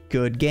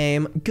 Good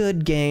game.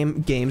 Good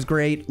game. Game's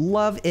great.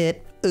 Love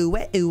it. Ooh,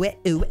 ooh,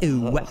 ooh,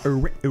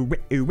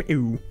 ooh,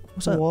 ooh.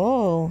 What's up?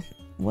 Whoa.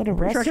 What a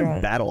restaurant. Sure I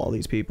can battle all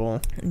these people.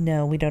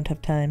 No, we don't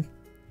have time.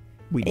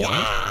 We don't?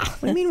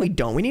 What do you mean we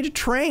don't? We need to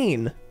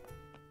train.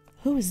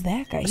 Who is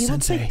that guy? He Sensei.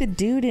 looks like the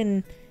dude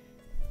in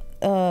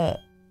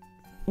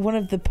one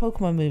of the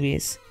Pokemon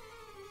movies.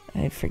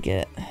 I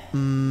forget.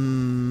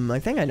 I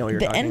think I know what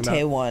you're talking about. The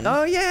Entei one.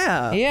 Oh,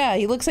 yeah. Yeah,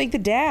 he looks like the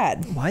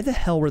dad. Why the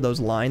hell were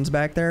those lines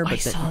back there?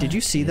 But did you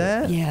see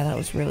that? Yeah, that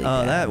was really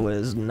bad. bad. That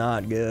was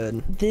not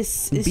good.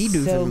 This is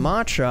Bidoof so and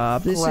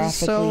Machop. This is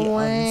so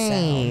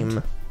lame.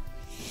 unsound.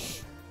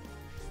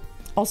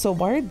 Also,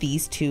 why are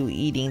these two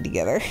eating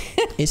together?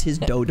 It's his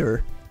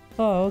Doder.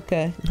 Oh,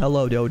 okay.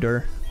 Hello,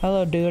 Doder.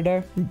 Hello,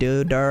 Dooder.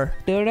 Doder.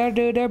 Dooder,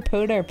 Dooder,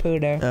 Pooder,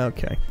 Pooder.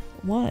 Okay.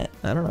 What?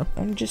 I don't know.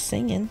 I'm just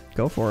singing.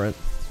 Go for it.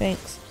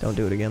 Thanks. Don't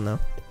do it again, though.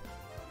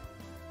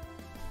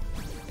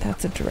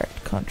 That's a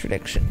direct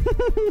contradiction.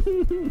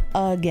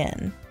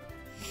 Again.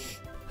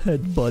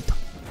 Headbutt.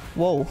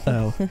 Whoa.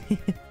 Oh.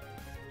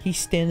 He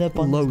stand up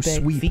on his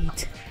back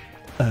feet.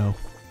 Oh.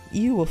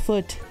 You a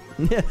foot.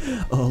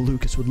 Oh,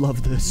 Lucas would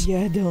love this.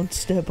 Yeah, don't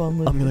step on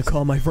Lucas. I'm gonna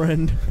call my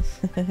friend.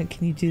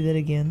 Can you do that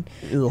again?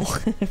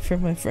 For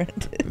my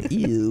friend.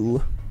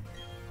 Ew.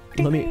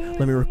 Let me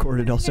record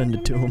it. I'll send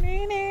it to him.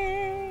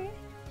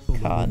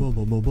 God.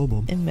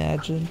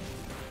 Imagine.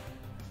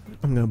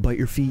 I'm gonna bite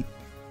your feet.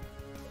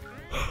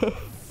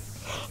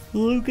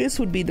 Lucas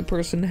would be the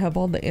person to have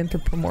all the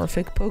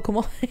anthropomorphic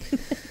Pokemon.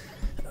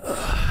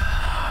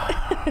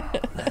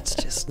 That's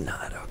just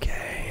not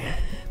okay.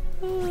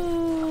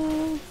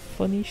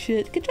 Funny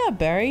shit. Good job,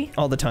 Barry.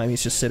 All the time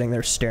he's just sitting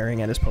there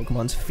staring at his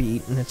Pokemon's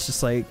feet, and it's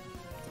just like,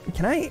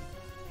 can I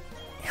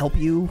help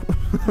you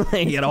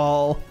at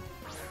all?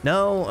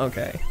 No?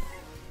 Okay.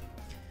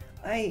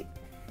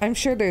 I'm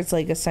sure there's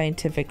like a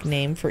scientific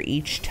name for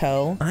each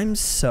toe. I'm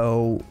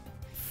so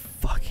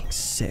fucking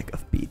sick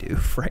of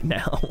Bidoof right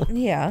now.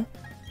 Yeah.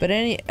 But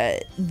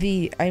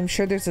I'm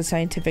sure there's a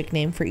scientific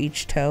name for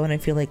each toe, and I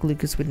feel like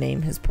Lucas would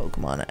name his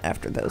Pokemon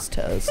after those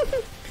toes.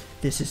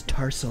 This is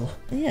Tarsal.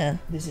 Yeah.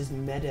 This is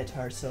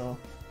Metatarsal.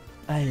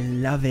 I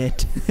love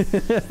it.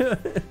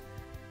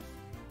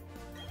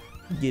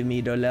 Give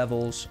me the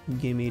levels.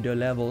 Give me the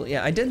level.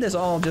 Yeah, I did this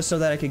all just so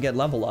that I could get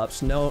level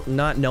ups. No,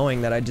 not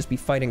knowing that I'd just be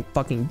fighting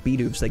fucking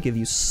Bidoofs that give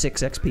you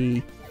 6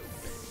 XP.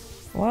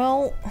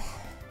 Well,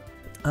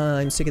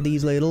 I'm sick of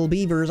these little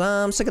beavers.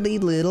 I'm sick of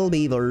these little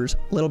beavers.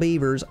 Little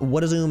beavers.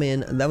 What a zoom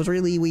in. That was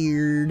really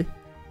weird.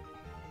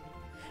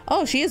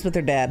 Oh, she is with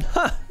her dad.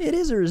 Ha! It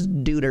is her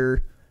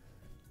duder.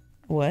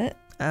 What?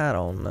 I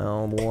don't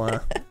know, boy.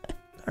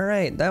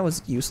 Alright, that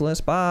was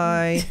useless.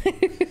 Bye.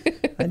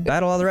 I'd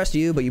battle all the rest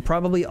of you, but you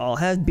probably all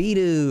have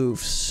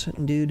Bidoofs.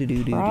 You're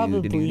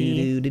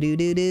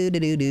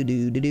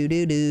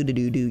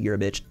a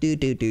bitch.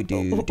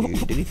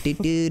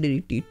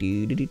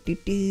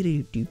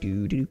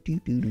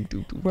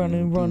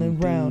 Running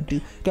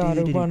round.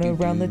 Gotta run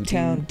around the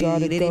town.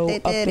 Gotta go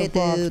up the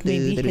rock.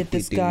 Maybe hit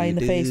this guy in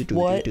the face.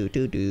 What?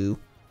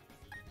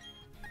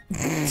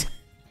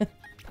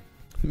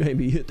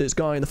 Maybe hit this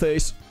guy in the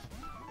face.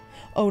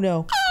 Oh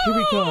no, here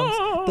he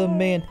comes. The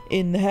man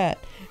in the hat.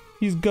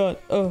 He's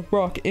got a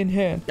rock in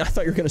hand. I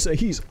thought you were gonna say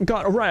he's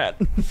got a rat.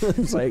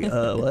 It's like,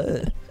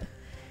 what?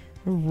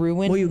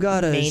 Ruined Well, you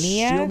got a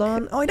maniac? shield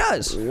on? Oh, he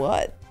does.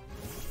 What?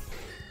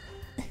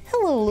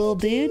 Hello, little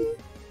dude.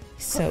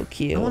 So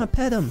cute. I want to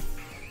pet him.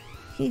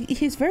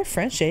 he's very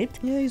friend-shaped.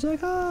 Yeah, he's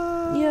like,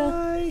 hi.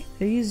 Yeah.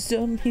 He's a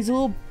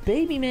little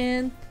baby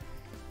man.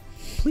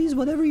 Please,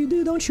 whatever you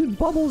do, don't shoot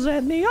bubbles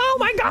at me. Oh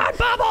my god,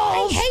 bubbles!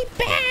 I hate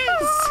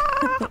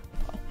bears!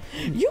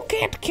 You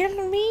can't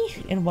kill me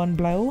in one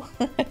blow.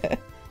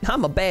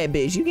 I'm a bad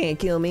bitch. You can't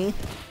kill me.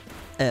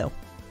 Oh.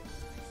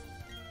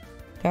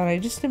 God, I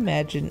just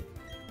imagine,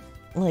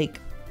 like,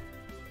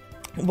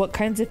 what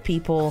kinds of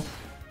people,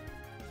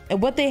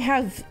 and what they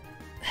have.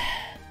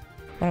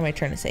 What am I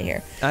trying to say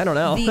here? I don't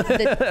know.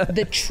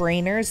 The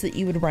trainers that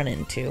you would run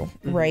into,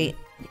 right?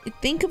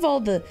 Think of all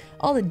the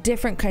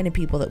different kind of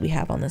people that we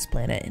have on this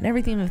planet and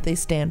everything that they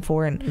stand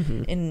for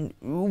and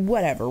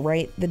whatever,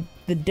 right?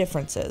 The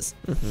differences.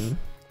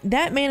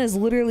 That man is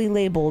literally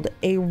labeled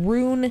a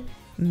rune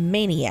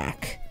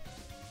maniac.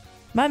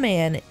 My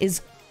man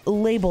is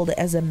labeled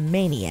as a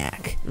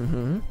maniac.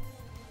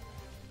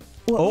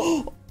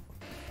 Well,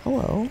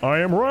 hello. I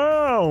am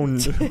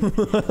round.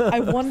 I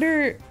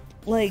wonder,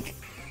 like,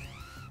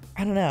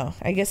 I don't know.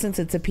 I guess since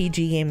it's a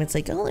PG game, it's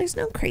like, oh, there's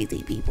no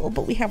crazy people,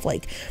 but we have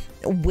like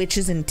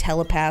witches and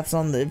telepaths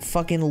on the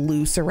fucking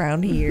loose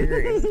around here.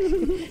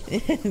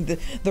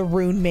 the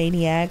rune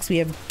maniacs. We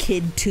have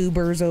kid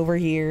tubers over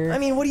here. I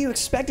mean, what are you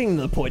expecting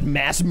to put?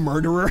 Mass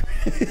murderer?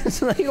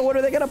 It's like, what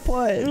are they gonna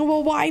put?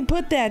 Well, why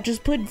put that?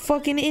 Just put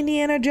fucking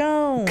Indiana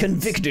Jones.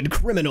 Convicted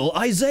criminal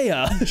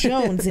Isaiah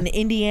Jones in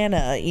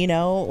Indiana, you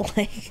know?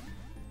 Like,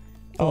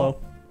 hello.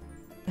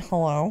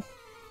 Hello.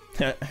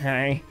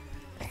 Hi.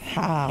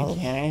 How?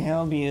 Can I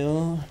help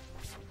you?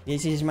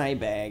 This is my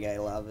bag. I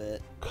love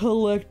it.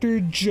 Collector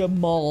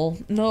Jamal.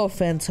 No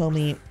offense,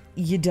 homie.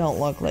 You don't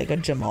look like a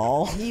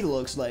Jamal. He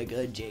looks like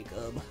a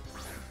Jacob.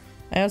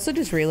 I also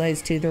just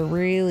realized, too, they're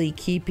really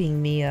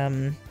keeping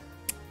the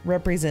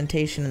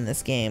representation in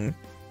this game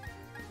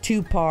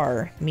to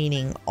par,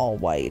 meaning all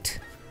white.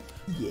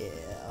 Yeah.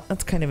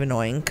 That's kind of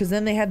annoying, because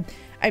then they had...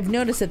 I've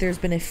noticed that there's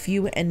been a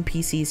few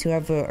NPCs who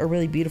have a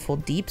really beautiful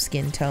deep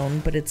skin tone,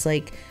 but it's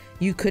like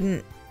you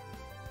couldn't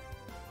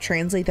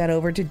translate that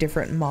over to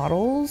different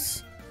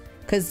models,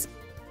 because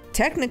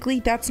technically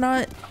that's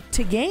not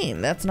to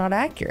game. That's not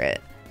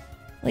accurate.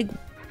 Like,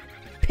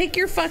 pick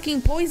your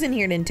fucking poison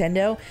here,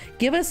 Nintendo.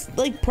 Give us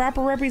like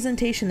proper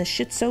representation. This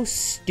shit's so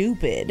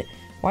stupid.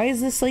 Why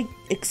is this like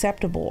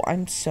acceptable?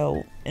 I'm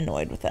so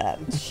annoyed with that.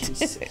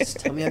 Jesus.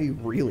 Tell me how you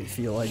really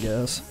feel, I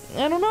guess.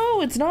 I don't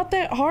know. It's not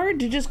that hard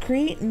to just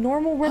create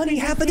normal representation.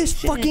 Honey, half of this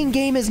fucking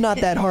game is not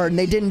that hard, and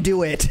they didn't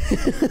do it.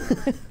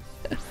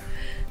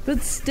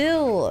 But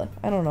still,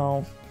 I don't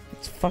know.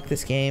 Let's fuck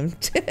this game.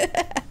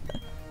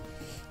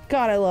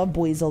 God, I love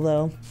Buizel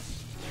though.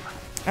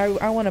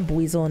 I want a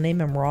Buizel and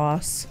name him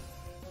Ross.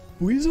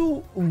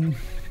 Buizel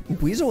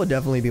would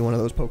definitely be one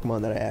of those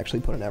Pokemon that I actually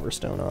put an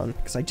Everstone on,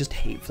 because I just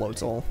hate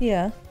Floatzel.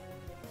 Yeah,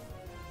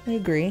 I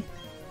agree.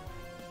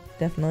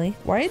 Definitely.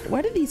 Why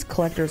do these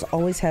collectors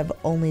always have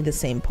only the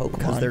same Pokemon?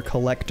 Because they're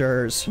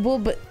collectors. Well,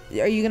 but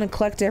are you gonna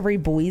collect every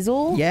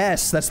Buizel?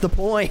 Yes, that's the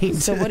point.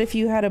 So what if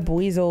you had a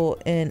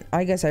Buizel, and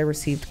I guess I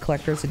received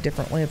collectors a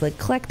different way of like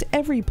collect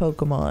every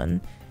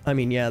Pokemon? I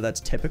mean, yeah,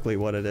 that's typically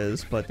what it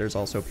is, but there's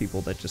also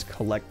people that just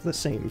collect the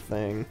same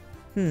thing.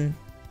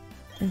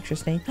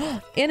 Interesting.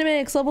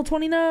 Animix level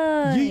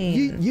 29. Yeet,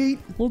 yeet, yeet.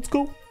 Let's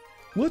go.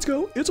 Let's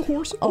go. It's a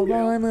horse. Oh,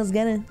 yeah. Let's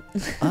get it.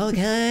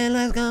 Okay,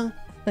 let's go.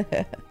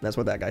 That's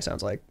what that guy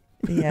sounds like.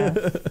 Yeah,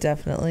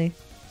 definitely.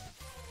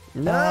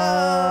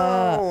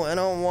 No, I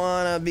don't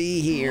want to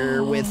be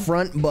here with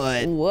front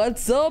butt.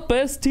 What's up,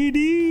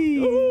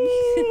 STD?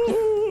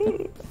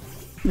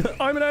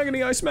 I'm in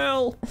agony, I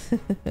smell.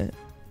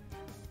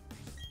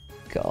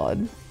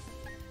 God.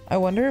 I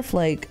wonder if,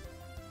 like,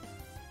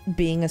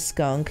 being a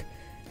skunk...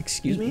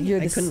 Excuse me?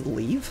 I couldn't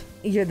leave?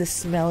 You're the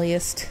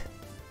smelliest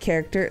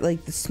character,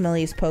 like the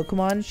smelliest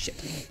Pokemon.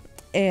 Shit.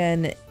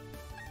 And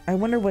I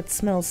wonder what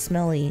smells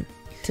smelly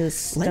to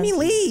skunky. Let me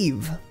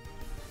leave!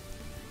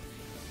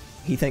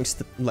 He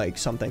thinks like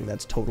something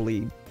that's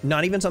totally...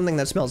 Not even something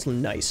that smells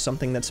nice,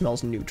 something that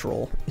smells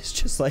neutral. It's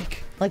just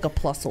like... Like a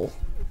Plusle.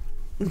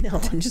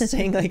 No, I'm just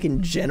saying like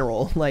in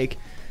general, like...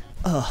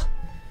 a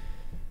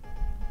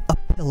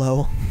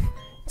pillow.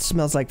 It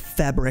smells like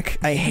fabric.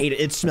 I hate it.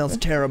 It smells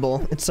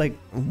terrible. It's like,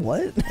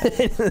 what?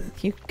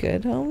 You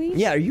good, homie?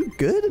 Yeah, are you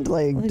good?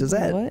 Like does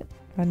that... What?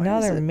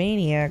 Another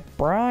maniac,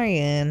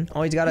 Brian.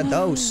 Oh, he's got a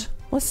dose.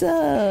 What's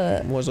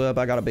up? What's up?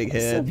 I got a big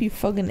head. What's up, you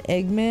fucking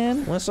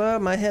Eggman? What's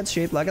up? My head's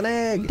shaped like an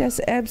egg. That's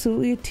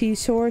absolutely a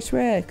T-Saurus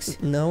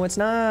Rex. No, it's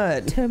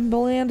not.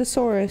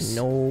 Timbalandosaurus.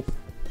 Nope.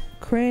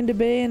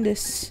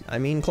 Crandibandus. I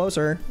mean,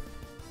 closer.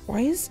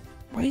 Why is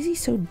he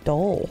so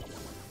dull?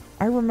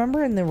 I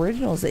remember in the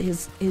originals that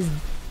his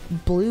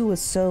blue was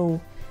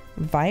so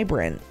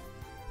vibrant.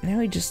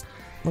 Now he just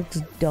looks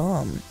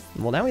dumb.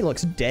 Well, now he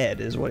looks dead,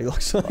 is what he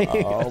looks like.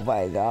 Oh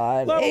my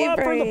god. Level up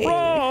for the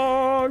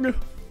frog!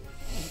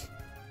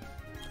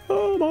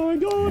 Oh my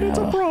god, it's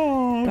a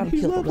frog!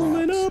 He's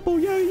leveling up, oh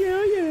yeah,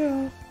 yeah,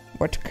 yeah.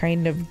 What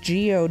kind of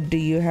geode do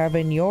you have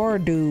in your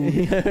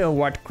dude?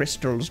 What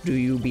crystals do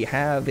you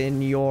have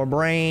in your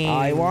brain?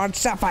 I want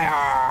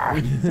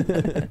sapphire!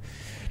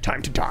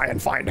 Time to die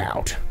and find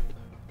out.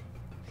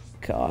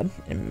 God,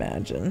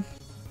 imagine.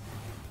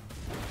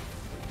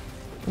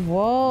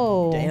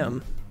 Whoa.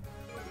 Damn.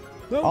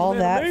 All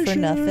that for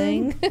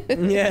nothing.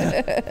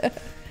 Yeah.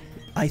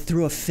 I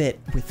threw a fit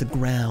with the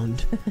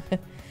ground.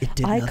 It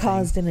did nothing.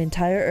 Caused an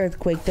entire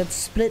earthquake that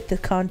split the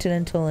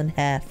continental in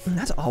half. And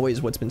that's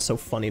always what's been so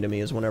funny to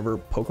me is whenever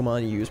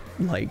Pokemon use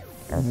like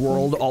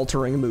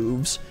world-altering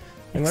moves.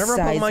 And whenever a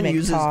Pokemon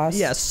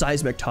uses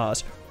seismic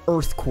toss,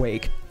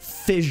 earthquake,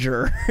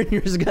 fissure,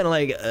 you're just kind of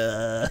like,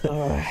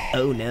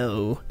 oh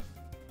no.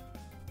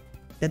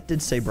 That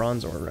did say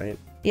Bronzor, right?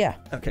 Yeah.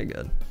 Okay,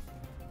 good.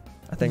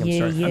 I think I'm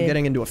starting. I'm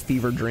getting into a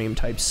fever dream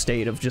type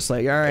state of just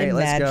like, all right,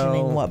 let's go.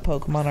 Imagining what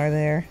Pokemon are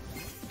there.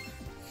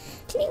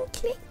 Clink,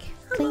 clink.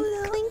 Clink,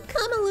 clink.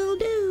 I'm a little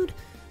dude.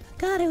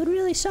 God, it would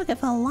really suck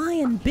if a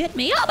lion bit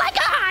me. Oh my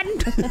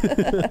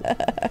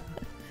god!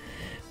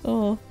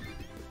 Oh.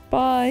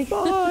 Bye.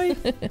 Bye.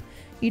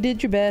 You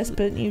did your best,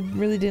 but you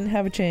really didn't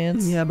have a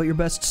chance. Yeah, but your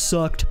best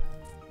sucked.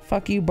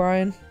 Fuck you,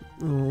 Brian.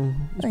 Oh,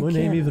 is my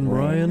name even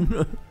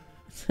Brian?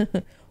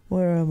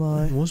 Where am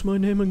I? What's my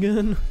name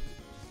again?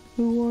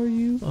 Who are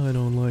you? I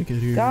don't like it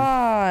here.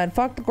 God,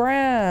 fuck the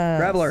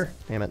grass. Graveler.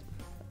 Damn it.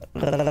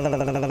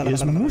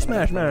 Is Moose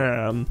Mash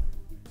Man.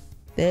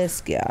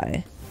 This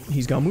guy.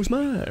 He's got Moose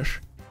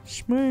Mash.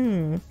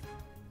 Smooth.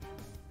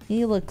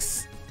 He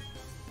looks...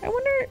 I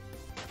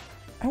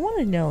want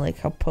to know, like,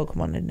 how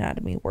Pokemon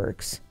anatomy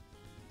works.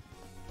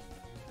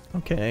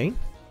 Okay.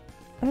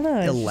 I don't know.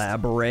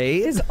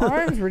 Elaborate. His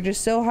arms were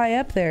just so high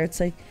up there. It's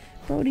like,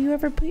 bro, do you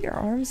ever put your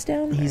arms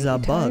down? He's a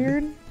bug.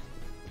 Tired?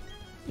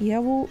 Yeah,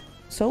 well,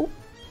 so?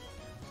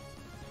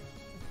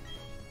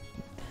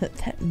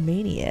 That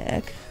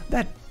maniac.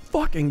 That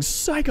fucking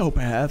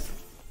psychopath.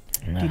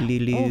 Got my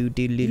big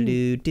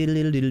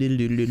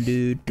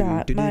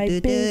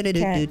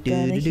cat,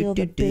 gonna heal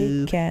the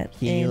big cat.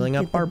 Healing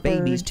and up our the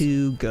babies birds.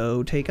 to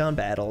go take on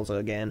battles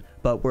again.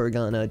 But we're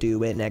gonna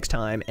do it next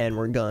time, and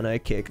we're gonna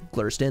kick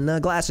Glurst in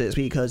the glasses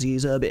because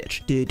he's a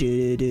bitch.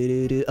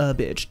 A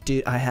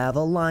bitch. I have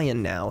a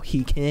lion now.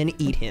 He can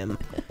eat him.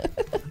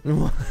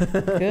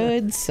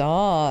 Good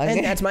song.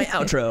 And that's my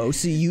outro.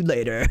 See you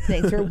later.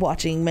 Thanks for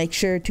watching. Make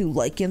sure to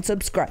like and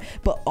subscribe,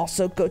 but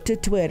also go to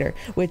Twitter,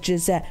 which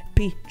is at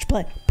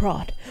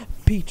PeachPlantProd.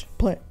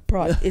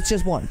 PeachPlantProd. It's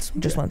just once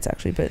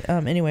actually. But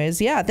anyways,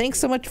 yeah. Thanks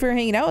so much for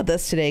hanging out with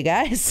us today,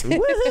 guys.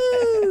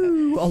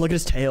 Woohoo! Oh, look at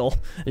his tail.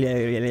 Oh,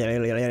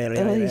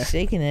 he's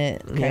shaking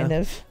it, kind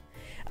of.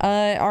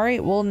 All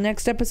right, well,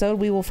 next episode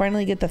we will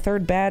finally get the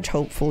third badge,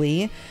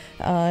 hopefully.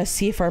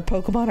 See if our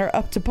Pokemon are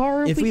up to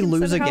par. If we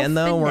lose again,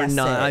 though, we're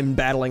not. I'm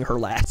battling her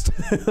last.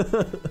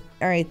 All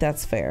right,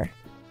 that's fair.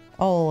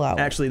 I'll allow it.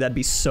 Actually, that'd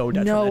be so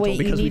detrimental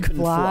because we couldn't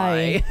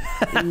fly.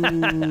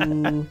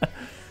 Ooh.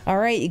 All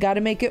right, you got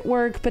to make it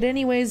work. But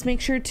anyways,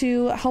 make sure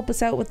to help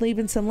us out with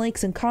leaving some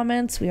likes and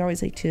comments. We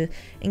always like to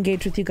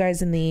engage with you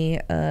guys in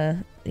the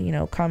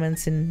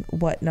comments and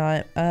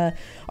whatnot.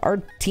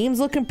 Our team's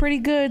looking pretty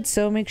good,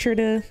 so make sure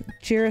to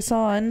cheer us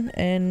on,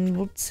 and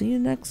we'll see you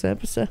next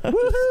episode.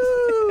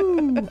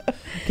 Woohoo!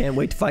 Can't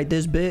wait to fight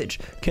this bitch.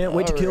 Can't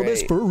wait to kill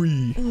this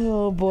furry.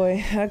 Oh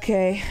boy.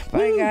 Okay.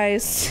 Bye,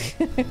 guys.